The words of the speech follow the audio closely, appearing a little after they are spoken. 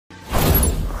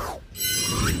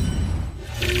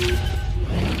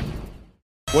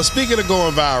Well, speaking of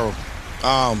going viral,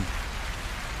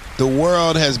 the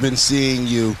world has been seeing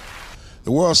you.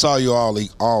 The world saw you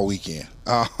all weekend.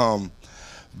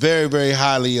 Very, very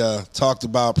highly talked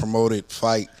about, promoted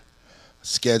fight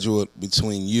scheduled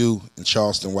between you and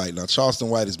Charleston White. Now, Charleston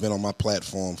White has been on my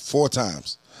platform 4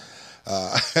 times.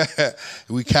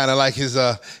 We kind of like his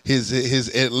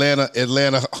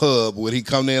Atlanta hub. When he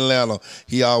come to Atlanta,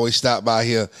 he always stop by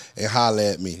here and holler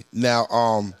at me.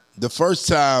 Now, the first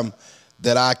time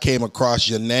that I came across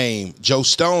your name, Joe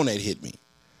Stone had hit me.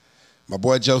 My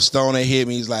boy Joe Stone had hit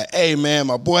me. He's like, "Hey man,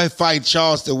 my boy fight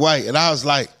Charleston White," and I was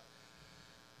like,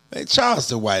 "Man,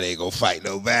 Charleston White ain't gonna fight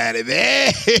nobody,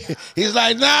 man." He's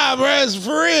like, "Nah, bro, it's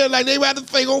for real. Like they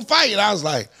gonna fight." And I was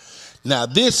like, "Now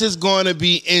this is going to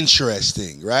be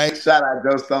interesting, right?" Shout out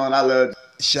Joe Stone. I love.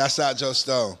 Shouts out Joe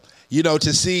Stone. You know,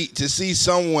 to see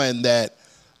someone that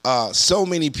so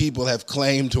many people have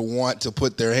claimed to want to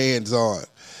put their hands on.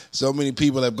 So many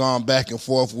people have gone back and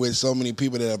forth with. So many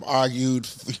people that have argued,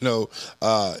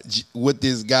 with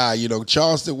this guy. You know,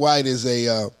 Charleston White is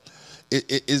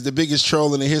is the biggest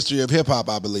troll in the history of hip hop,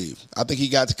 I believe. I think he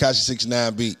got Tekashi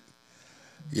 69 beat.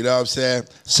 You know what I'm saying?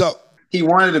 So he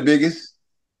one of the biggest.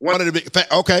 One of the big.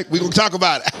 Okay, we gonna talk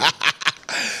about it.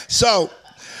 So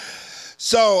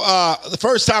the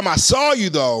first time I saw you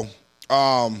though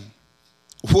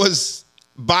was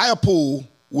by a pool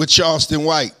with Charleston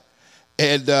White,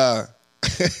 and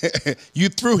you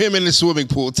threw him in the swimming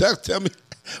pool. Tell me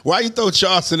why you throw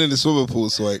Charleston in the swimming pool,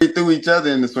 Suede? We threw each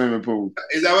other in the swimming pool.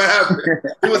 Is that what happened?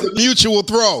 It was a mutual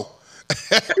throw.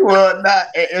 Well,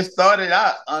 it started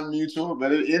out unmutual,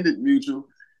 but it ended mutual.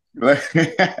 But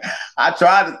I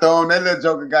tried to throw him. That little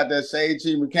joker got that Shade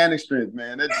Tree mechanic strength,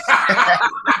 man.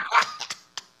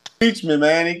 Teach me,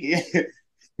 man. He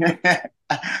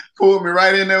pulled me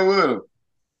right in there with him.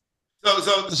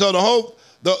 So the whole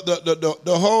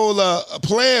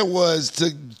plan was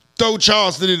to throw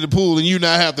Charleston in the pool and you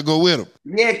not have to go with him.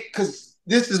 Yeah, because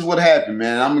this is what happened,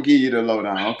 man. I'm gonna give you the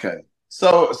lowdown. Okay.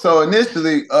 So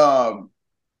initially, I'm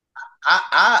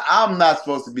not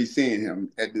supposed to be seeing him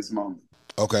at this moment.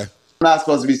 Okay. I'm not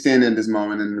supposed to be seeing him at this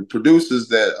moment. And the producers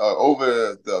that are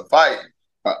over the fight,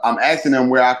 I'm asking them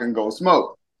where I can go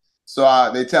smoke.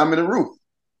 So they tell me the roof.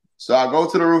 So I go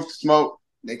to the roof to smoke.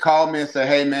 They call me and say,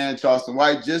 "Hey man, Charleston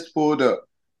White just pulled up.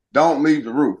 Don't leave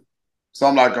the roof." So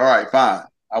I'm like, "All right, fine.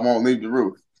 I won't leave the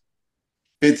roof."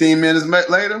 15 minutes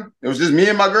later, it was just me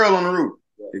and my girl on the roof.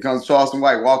 Here comes Charleston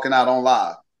White walking out on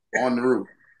live on the roof.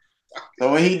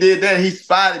 So when he did that, he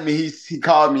spotted me. He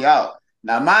called me out.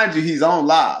 Now, mind you, he's on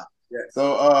live. Yeah.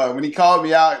 So when he called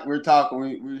me out, we were talking.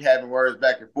 We were having words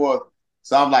back and forth.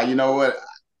 So I'm like, you know what?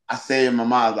 I say in my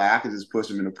mind, like, I could just push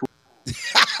him in the pool.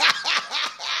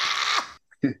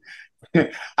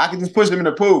 I could just push him in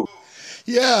the pool.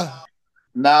 Yeah.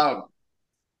 Now,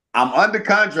 I'm under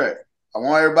contract. I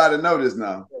want everybody to know this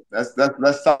now.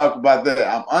 Let's talk about that.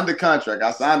 I'm under contract.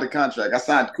 I signed the contract. I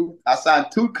signed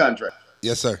 2 contracts.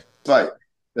 Yes, sir. Fight.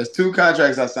 There's 2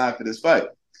 contracts I signed for this fight.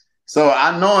 So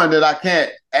I'm knowing that I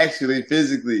can't actually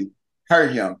physically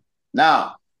hurt him.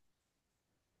 Now,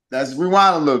 let's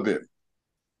rewind a little bit.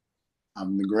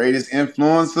 I'm the greatest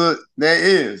influencer there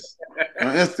is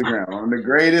on Instagram. I'm the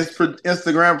greatest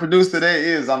Instagram producer there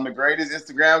is. I'm the greatest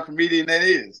Instagram comedian there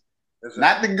is.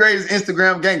 Not the greatest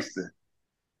Instagram gangster.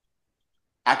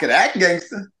 I could act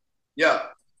gangster. Yeah.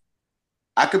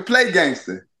 I could play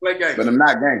gangster. But I'm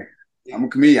not gangster. I'm a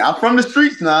comedian. I'm from the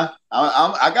streets now.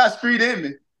 I got street in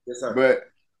me. Yes, sir. But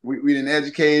we done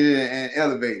educated and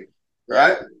elevated,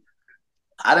 right?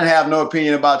 I didn't have no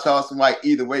opinion about Charleston White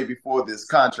either way before this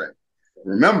contract.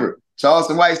 Remember,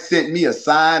 Charleston White sent me a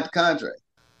signed contract.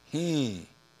 He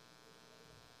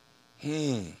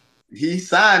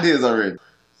signed his already.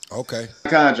 Okay.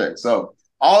 Contract. So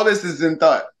all this is in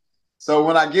thought. So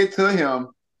when I get to him,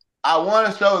 I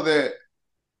want to show that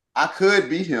I could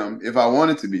beat him if I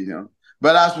wanted to beat him.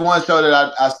 But I just want to show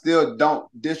that I still don't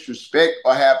disrespect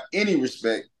or have any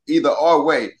respect either or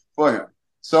way for him.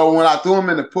 So when I threw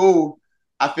him in the pool,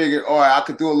 I figured, all right, I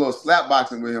could do a little slap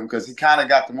boxing with him because he kind of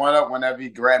got the one up whenever he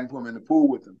grabbed and put him in the pool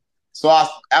with him. So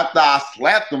after I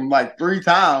slapped him like 3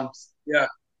 times, yeah,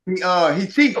 he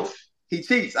cheats. He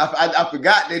cheats. I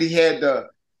forgot that he had the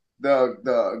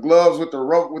gloves with the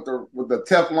rope with the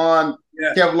Teflon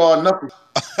knuckles.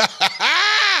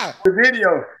 The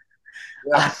video.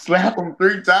 Yeah. I slapped him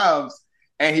 3 times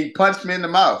and he punched me in the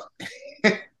mouth.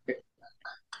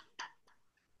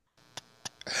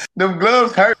 Them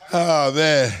gloves hurt. Oh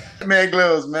man.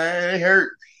 Gloves, man, they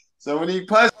hurt. So when he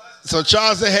punched, so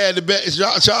Charleston had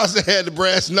the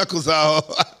brass knuckles on.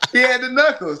 He had the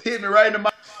knuckles, hit me right in the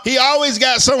mouth. He always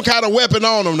got some kind of weapon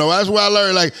on him though. That's what I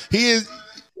learned. Like he is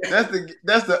That's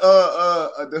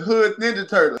the hood Ninja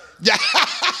Turtle. Yeah.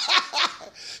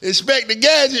 Inspect the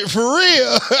gadget for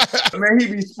real. Man, he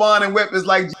be spawning weapons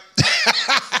like.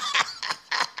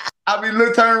 I mean,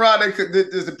 look, turn around, they could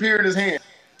disappear in his hand.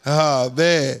 Oh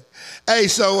man. Hey,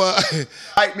 so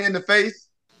Bite me in the face.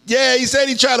 yeah, he said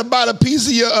he tried to bite a piece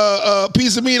of your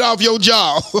piece of meat off your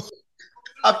jaw.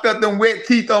 I felt them wet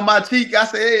teeth on my cheek. I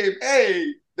said,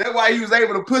 hey. That's why he was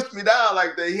able to push me down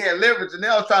like that. He had leverage, and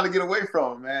I was trying to get away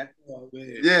from him, man. Oh,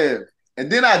 man. Yeah. And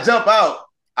then I jump out.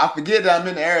 I forget that I'm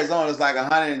in Arizona. It's like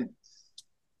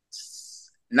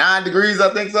 109 degrees,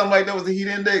 I think, something like that was the heat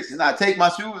index. And I take my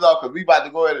shoes off because we about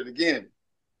to go at it again.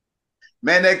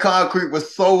 Man, that concrete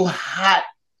was so hot.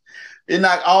 It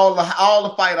knocked all the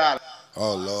fight out of me.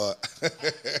 Oh, Lord.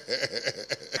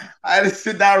 I had to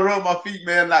sit down and rub my feet,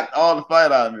 man. Knocked all the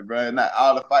fight out of me, bro. Knocked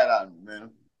all the fight out of me, man.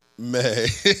 Man.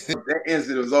 That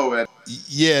incident was over.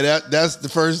 Yeah, that's the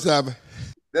first time.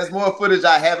 There's more footage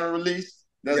I haven't released.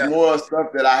 There's more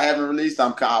stuff that I haven't released.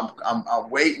 I'm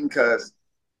waiting because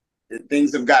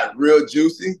things have got real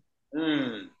juicy.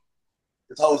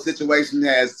 This whole situation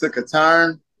has took a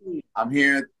turn. I'm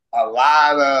hearing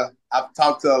I've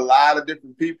talked to a lot of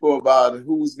different people about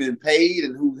who's been paid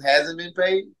and who hasn't been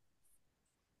paid.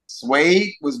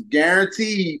 Suede was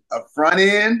guaranteed a front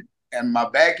end, and my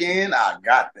back end, I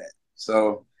got that.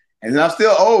 So, and I'm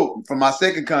still owed for my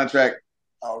second contract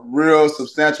a real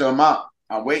substantial amount.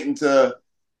 I'm waiting to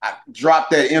drop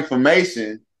that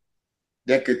information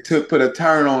that could put a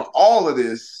turn on all of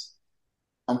this.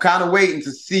 I'm kind of waiting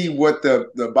to see what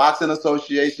the Boxing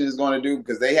Association is going to do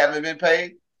because they haven't been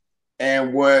paid,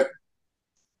 and what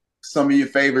some of your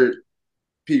favorite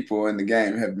people in the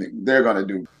game they're going to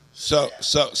do. So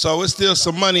it's still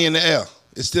some money in the air.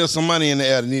 It's still some money in the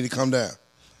air that need to come down.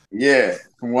 Yeah,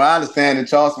 from what I understand,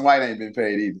 Charleston White ain't been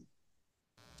paid either.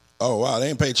 Oh wow, they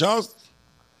ain't paid Charleston.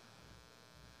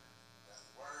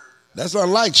 That's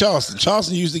unlike Charleston.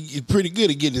 Charleston used to get pretty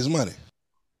good at getting his money.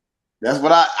 That's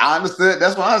what I understood.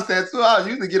 That's what I understand too. I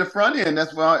usually get a front end.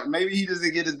 That's why maybe he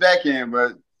doesn't get his back end,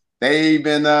 but they've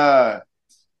been a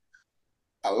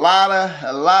lot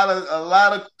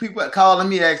of people calling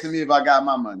me asking me if I got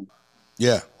my money.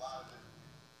 Yeah.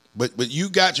 But you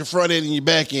got your front end and your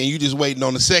back end. You just waiting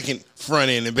on the second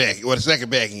front end and back, or the second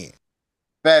back end.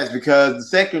 Fast, because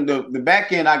the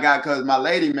back end I got because my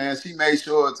lady, man, she made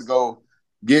sure to go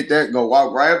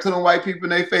walk right up to the white people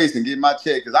in their face and get my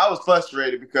check. Because I was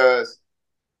frustrated because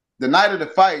the night of the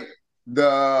fight,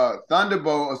 the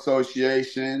Thunderbolt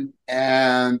Association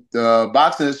and the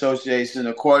Boxing Association,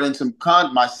 according to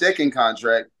my second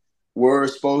contract, were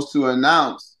supposed to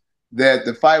announce that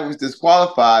the fight was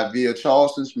disqualified via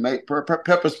Charleston's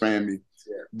pepper spraying me.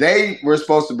 Yeah. They were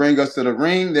supposed to bring us to the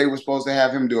ring. They were supposed to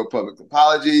have him do a public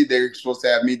apology. They were supposed to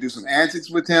have me do some antics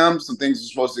with him. Some things were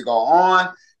supposed to go on.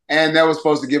 And that was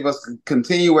supposed to give us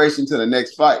continuation to the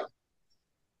next fight.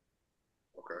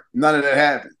 Okay. None of that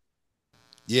happened.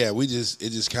 Yeah, it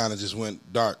just kind of just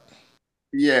went dark.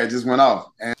 Yeah, it just went off.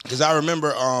 Because I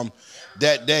remember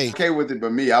that day. Okay with it,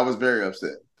 but me, I was very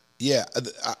upset. Yeah,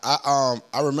 I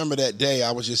remember that day.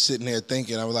 I was just sitting there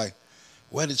thinking. I was like,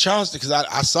 "Where did Charleston?" Because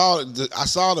I saw the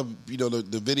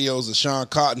the videos of Sean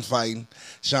Cotton fighting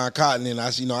Sean Cotton, and I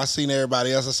seen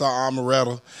everybody else. I saw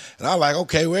Amaretto, and I was like,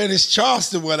 "Okay, where is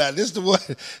Charleston one at? This the one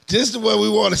we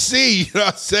want to see." You know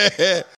what I'm saying?